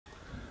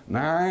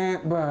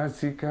naik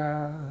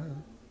basikal,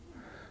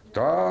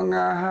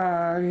 tengah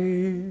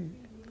hari,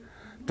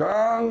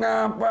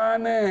 tengah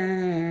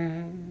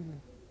panen,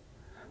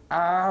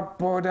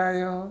 apa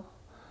daya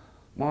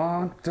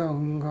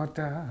motong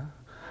kota,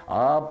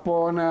 apa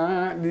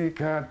nak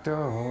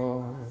dikata.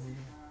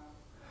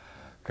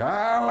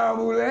 Kalau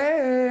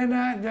boleh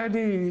nak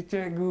jadi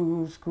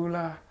cikgu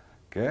sekolah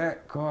ke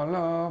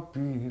Kuala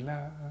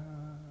Pilah.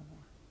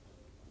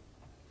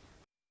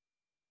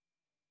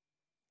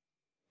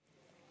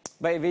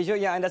 Baik, visual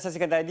yang anda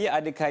saksikan tadi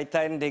ada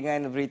kaitan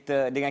dengan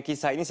berita, dengan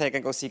kisah ini saya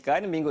akan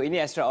kongsikan. Minggu ini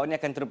Astro AWANI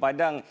akan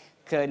terpadang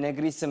ke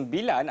Negeri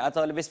Sembilan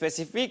atau lebih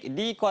spesifik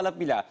di Kuala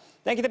Pilah.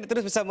 Dan kita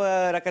terus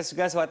bersama rakan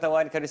setugas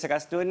wartawan Khairunnisa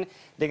Kasnoon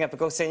dengan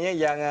perkongsiannya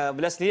yang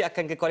beliau sendiri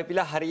akan ke Kuala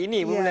Pilah hari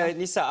ini. Mula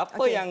Nisa,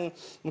 apa yang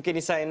mungkin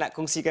Nisa nak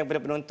kongsikan kepada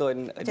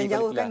penonton macam di Kuala Pilah?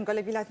 jauh kan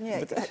Kuala Pilah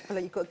sebenarnya.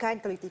 Kalau ikut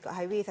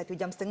highway 1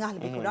 jam setengah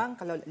lebih kurang,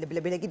 kalau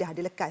lebih-lebih lagi dah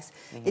ada lekas.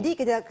 Jadi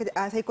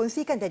saya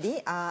kongsikan tadi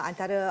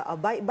antara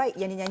baik-baik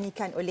yang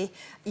dinyanyikan oleh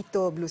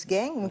Ito Blues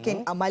Gang,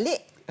 mungkin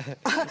Malik.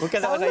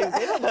 Bukan zaman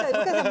saya.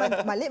 Bukan zaman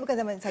Malik, bukan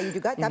zaman saya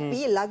juga.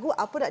 Tapi lagu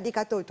Apa Nak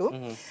Dikata tu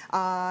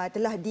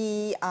telah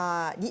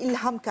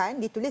diilhamkan,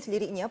 ditulis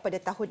liriknya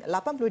pada tahun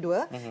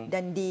 82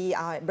 dan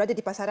berada di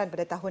pasaran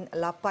pada tahun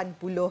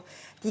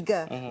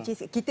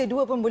 83. Kita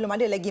dua pun belum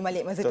ada lagi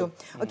Malik masa tu.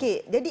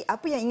 Okey, jadi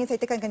apa yang ingin saya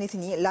tekankan di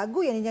sini,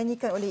 lagu yang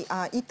dinyanyikan oleh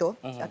Ito,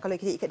 kalau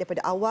kita ikat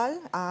daripada awal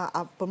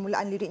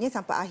permulaan liriknya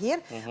sampai akhir,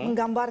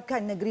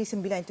 menggambarkan Negeri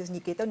Sembilan itu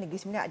sendiri. Kita tahu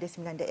Negeri Sembilan ada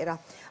 9 daerah.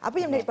 Apa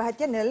yang menarik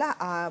perhatian adalah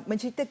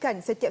menceritakan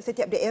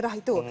setiap daerah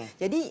itu.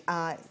 Jadi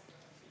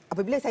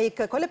apabila saya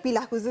ke Kuala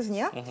Pilah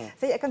khususnya,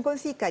 saya akan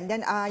kongsikan,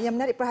 dan yang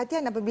menarik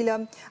perhatian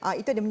apabila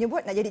itu ada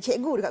menyebut nak jadi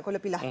cikgu dekat Kuala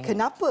Pilah.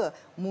 Kenapa?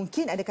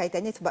 Mungkin ada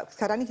kaitannya sebab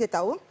sekarang ni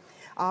kita tahu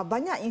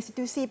banyak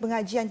institusi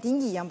pengajian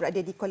tinggi yang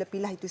berada di Kuala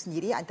Pilah itu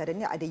sendiri.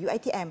 Antaranya ada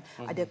UiTM,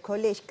 ada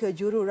Kolej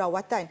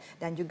Kejururawatan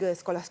dan juga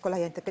sekolah-sekolah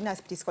yang terkenal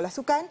seperti Sekolah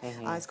Sukan,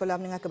 Sekolah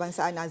Menengah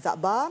Kebangsaan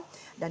Zakbar,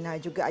 dan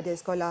juga ada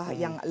sekolah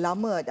yang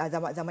lama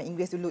zaman-zaman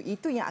Inggeris dulu.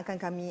 Itu yang akan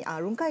kami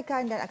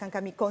rungkaikan dan akan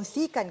kami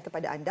kongsikan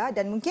kepada anda,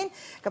 dan mungkin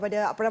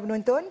kepada para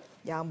penonton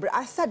yang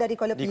berasal dari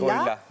Kuala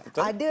Pilah,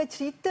 ada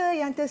cerita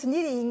yang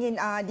tersendiri ingin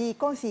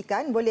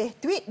dikongsikan, boleh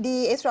tweet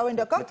di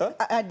astroawani.com,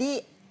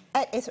 di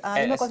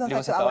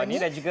 @501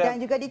 AWANI dan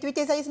juga di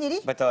Twitter saya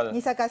sendiri,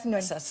 Nisa Kasnoon.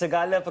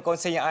 Segala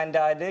perkongsian yang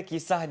anda ada,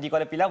 kisah di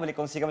Kuala Pilah, boleh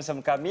kongsikan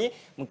bersama kami.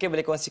 Mungkin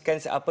boleh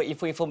kongsikan apa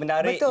info-info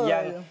menarik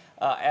yang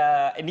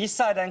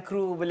Nisa dan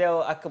kru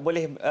beliau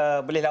boleh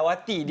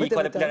lawati di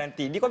Kuala Pilah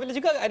nanti. Di Kuala Pilah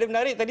juga ada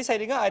menarik. Tadi saya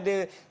dengar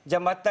ada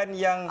jambatan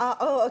yang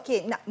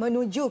okey, nak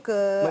menuju ke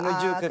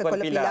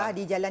Kuala Pilah.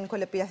 Di Jalan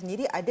Kuala Pilah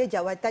sendiri ada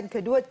jawatan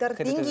kedua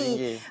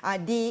tertinggi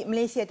di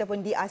Malaysia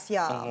ataupun di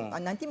Asia.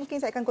 Nanti mungkin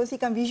saya akan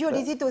kongsikan visual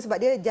di situ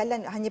sebab dia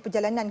hanya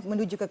perjalanan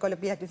menuju ke Kuala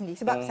Pilah itu sendiri.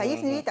 Sebab saya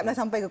sendiri tak pernah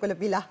sampai ke Kuala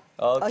Pilah.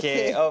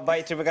 Okey.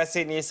 Baik, terima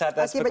kasih Nisa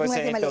atas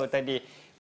perkongsian itu tadi.